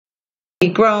Hey,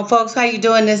 grown folks, how you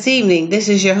doing this evening? This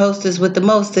is your hostess with the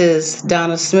mostest,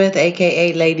 Donna Smith,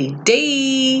 aka Lady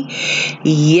D.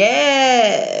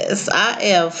 Yes, I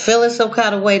am feeling some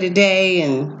kind of way today,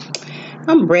 and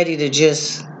I'm ready to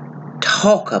just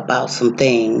talk about some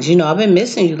things. I've been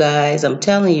missing you guys. I'm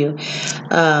telling you.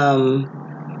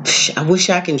 I wish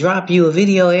I can drop you a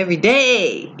video every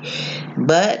day,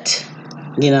 but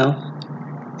you know.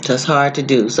 That's hard to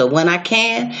do. So when I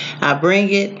can, I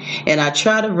bring it, and I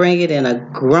try to bring it in a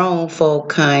grown folk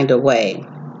kind of way.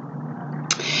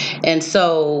 And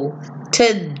so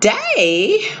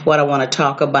today, what I want to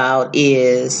talk about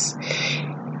is,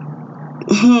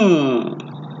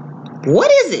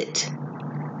 what is it?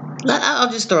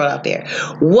 I'll just throw it out there.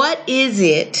 What is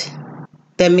it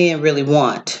that men really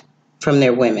want from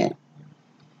their women?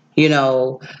 You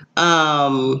know,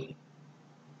 um,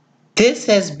 this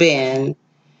has been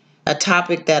a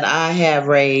topic that I have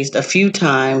raised a few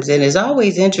times, and it's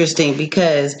always interesting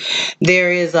because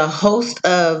there is a host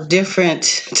of different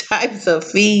types of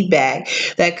feedback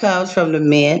that comes from the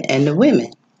men and the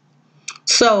women.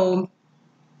 So,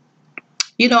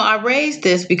 I raised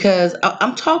this because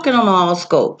I'm talking on all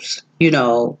scopes.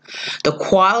 The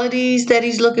qualities that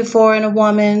he's looking for in a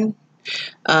woman,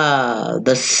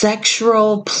 the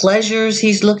sexual pleasures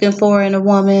he's looking for in a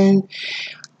woman,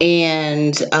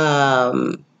 and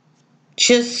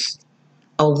just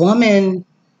a woman.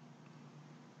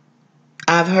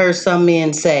 I've heard some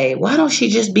men say, why don't she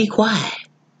just be quiet?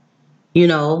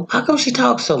 How come she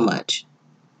talks so much?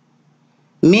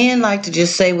 Men like to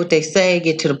just say what they say,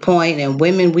 get to the point, and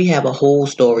women, we have a whole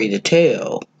story to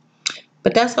tell.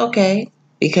 But that's okay,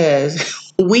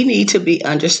 because we need to be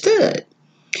understood.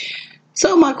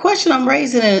 So my question I'm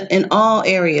raising in all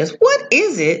areas, what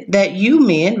is it that you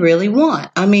men really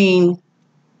want? I mean,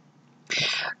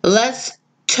 let's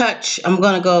touch, I'm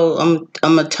going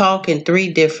to talk in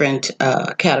three different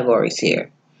categories here.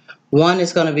 One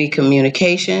is going to be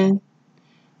communication.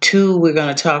 Two, we're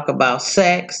going to talk about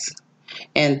sex.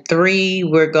 And three,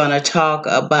 we're going to talk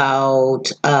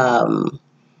about,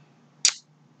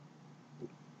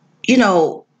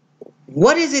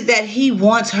 what is it that he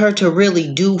wants her to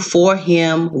really do for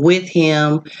him, with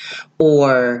him,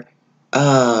 or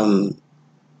not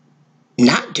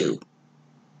do?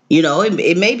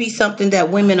 It may be something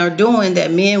that women are doing that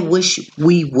men wish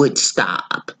we would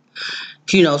stop.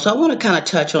 So I want to kind of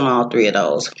touch on all three of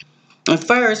those. And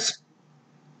first,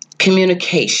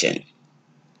 communication.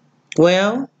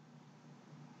 Well,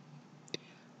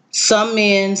 some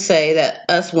men say that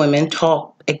us women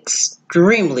talk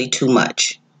extremely too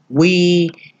much.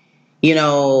 We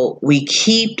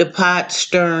keep the pot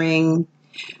stirring.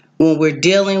 When we're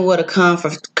dealing with a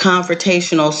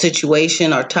confrontational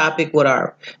situation or topic with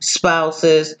our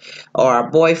spouses or our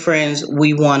boyfriends,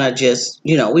 we want to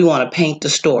we want to paint the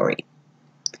story.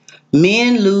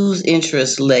 Men lose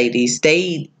interest, ladies.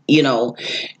 They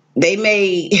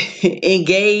may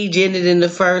engage in it in the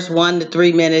first 1 to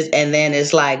 3 minutes, and then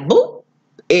it's like, boop,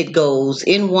 it goes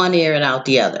in one ear and out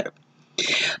the other.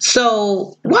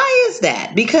 So why is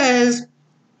that? Because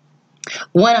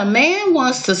when a man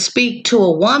wants to speak to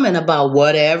a woman about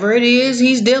whatever it is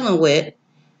he's dealing with,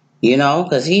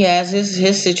 because he has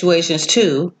his situations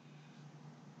too,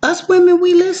 us women,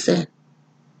 we listen.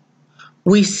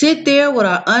 We sit there with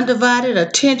our undivided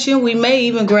attention. We may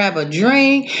even grab a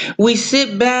drink. We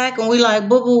sit back and we like,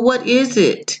 boo, what is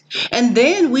it? And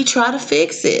then we try to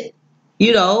fix it.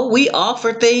 We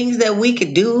offer things that we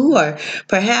could do, or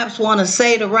perhaps want to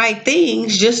say the right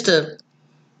things just to,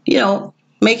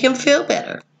 make him feel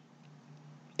better.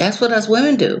 That's what us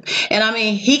women do. And I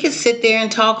mean, he could sit there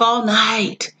and talk all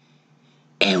night,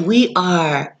 and we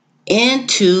are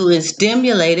into and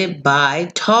stimulated by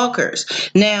talkers.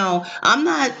 Now,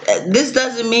 this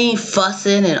doesn't mean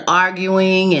fussing and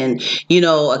arguing and,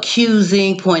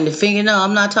 accusing, pointing the finger. No,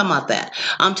 I'm not talking about that.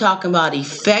 I'm talking about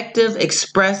effective,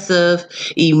 expressive,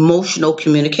 emotional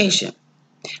communication.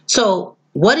 So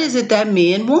what is it that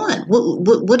men want?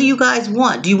 What do you guys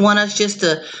want? Do you want us just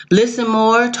to listen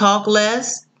more, talk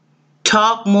less,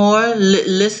 talk more,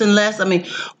 listen less? I mean,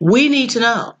 we need to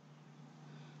know.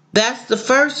 That's the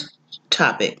first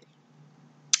topic.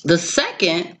 The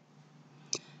second,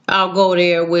 I'll go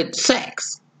there with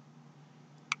sex.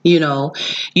 You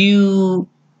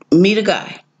meet a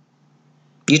guy.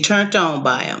 You're turned on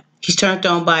by him. He's turned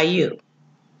on by you.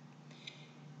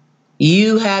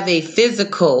 You have a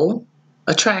physical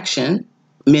attraction,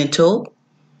 mental,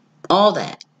 all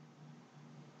that.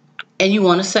 And you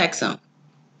want to sex him.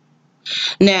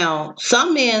 Now,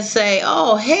 some men say,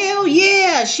 oh, hell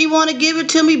yeah, she want to give it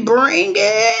to me. Bring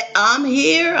it. I'm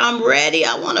here. I'm ready.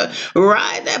 I want to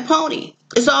ride that pony.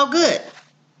 It's all good.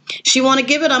 She want to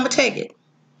give it, I'm going to take it.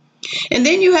 And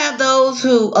then you have those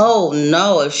who, oh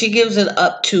no, if she gives it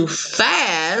up too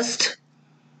fast,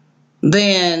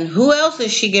 then who else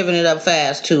is she giving it up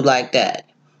fast to like that?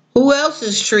 Who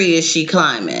else's tree is she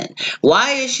climbing?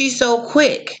 Why is she so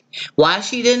quick? Why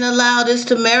she didn't allow this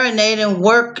to marinate and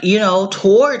work,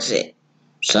 towards it?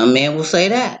 Some men will say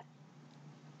that.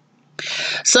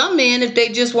 Some men, if they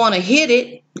just want to hit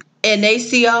it and they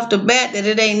see off the bat that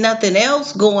it ain't nothing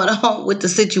else going on with the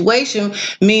situation,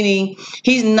 meaning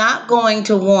he's not going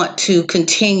to want to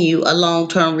continue a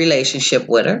long-term relationship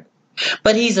with her,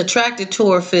 but he's attracted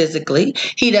to her physically.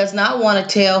 He does not want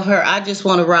to tell her, I just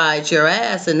want to ride your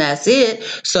ass and that's it.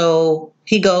 So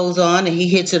he goes on and he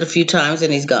hits it a few times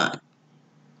and he's gone.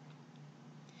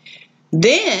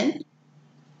 Then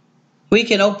we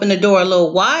can open the door a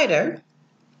little wider.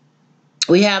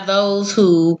 We have those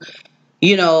who,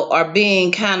 are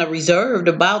being kind of reserved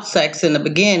about sex in the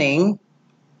beginning,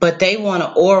 but they want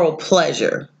to oral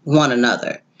pleasure one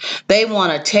another. They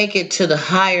want to take it to the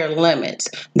higher limits.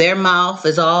 Their mouth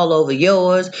is all over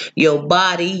yours, your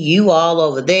body, you all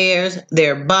over theirs,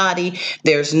 their body.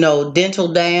 There's no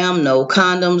dental dam, no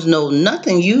condoms, no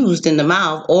nothing used in the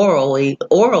mouth orally.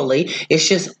 It's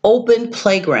just open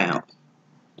playground.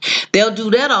 They'll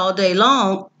do that all day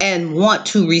long and want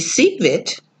to receive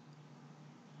it,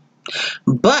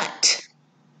 but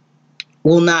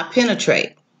will not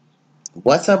penetrate.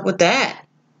 What's up with that?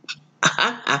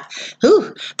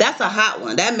 Ooh, that's a hot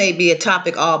one. That may be a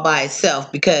topic all by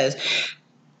itself, because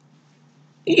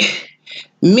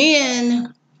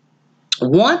men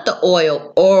want the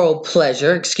oral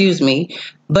pleasure,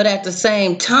 but at the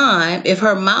same time, if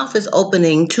her mouth is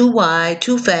opening too wide,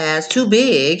 too fast, too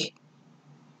big,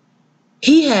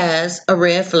 he has a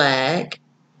red flag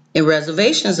and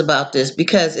reservations about this,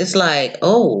 because it's like,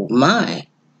 oh my.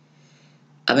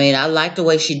 I mean, I like the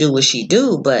way she do what she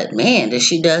do, but man, does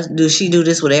she do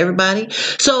this with everybody?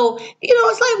 So,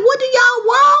 it's like, what do y'all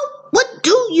want? What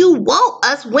do you want?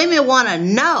 Us women want to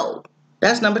know.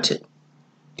 That's number 2.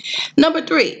 Number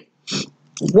 3,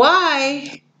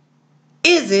 why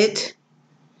is it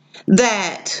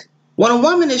that when a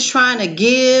woman is trying to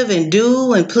give and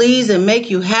do and please and make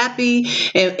you happy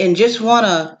and just want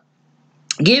to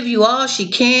give you all she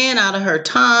can out of her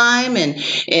time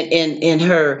and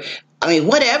her,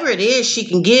 whatever it is she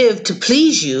can give to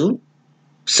please you,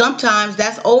 sometimes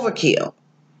that's overkill.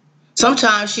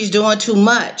 Sometimes she's doing too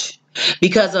much,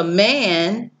 because a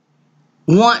man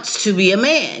wants to be a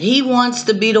man. He wants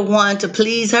to be the one to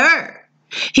please her.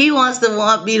 He wants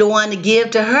to be the one to give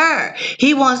to her.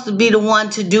 He wants to be the one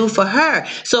to do for her.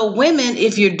 So women,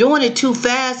 if you're doing it too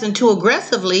fast and too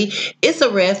aggressively, it's a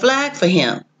red flag for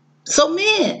him. So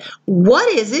men,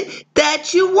 what is it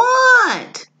that you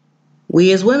want?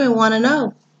 We as women want to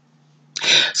know.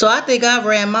 So I think I've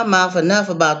ran my mouth enough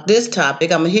about this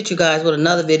topic. I'm going to hit you guys with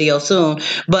another video soon.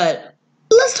 But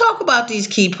let's talk about these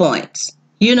key points.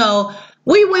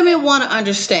 We women want to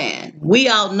understand. We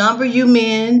outnumber you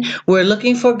men. We're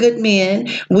looking for good men.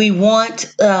 We want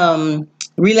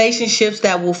relationships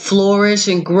that will flourish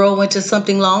and grow into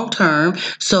something long term.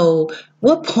 So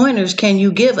what pointers can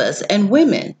you give us? And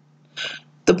women,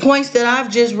 the points that I've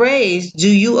just raised, do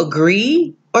you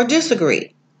agree or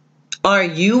disagree? Are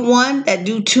you one that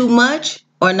do too much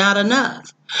or not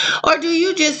enough? Or do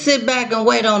you just sit back and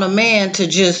wait on a man to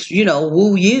just,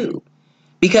 woo you?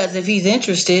 Because if he's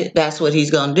interested, that's what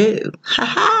he's going to do.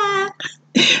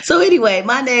 So anyway,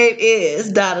 my name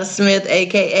is Donna Smith,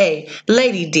 a.k.a.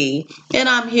 Lady D, and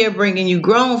I'm here bringing you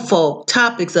grown folk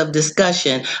topics of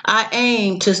discussion. I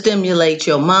aim to stimulate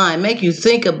your mind, make you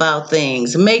think about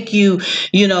things, make you,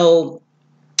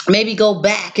 maybe go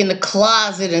back in the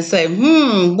closet and say,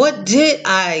 what did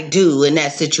I do in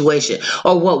that situation?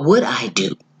 Or what would I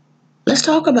do? Let's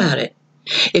talk about it.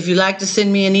 If you'd like to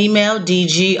send me an email,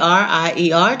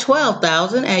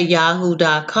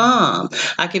 dgrier12,000@yahoo.com.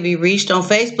 I can be reached on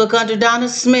Facebook under Donna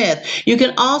Smith. You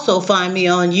can also find me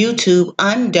on YouTube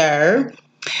under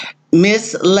Donna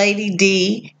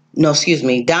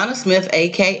Smith,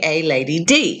 a.k.a. Lady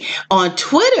D. On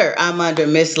Twitter, I'm under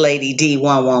Miss Lady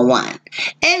D111.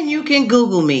 And you can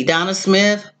Google me, Donna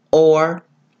Smith or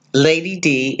Lady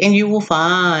D, and you will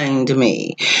find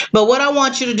me. But what I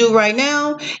want you to do right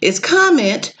now is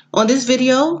comment on this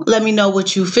video. Let me know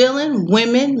what you're feeling.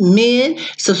 Women, men,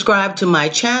 subscribe to my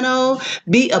channel.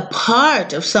 Be a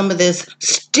part of some of this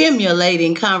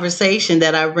stimulating conversation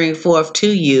that I bring forth to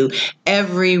you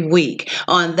every week.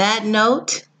 On that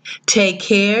note, take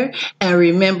care and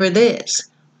remember this: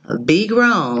 be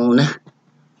grown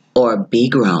or be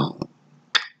grown.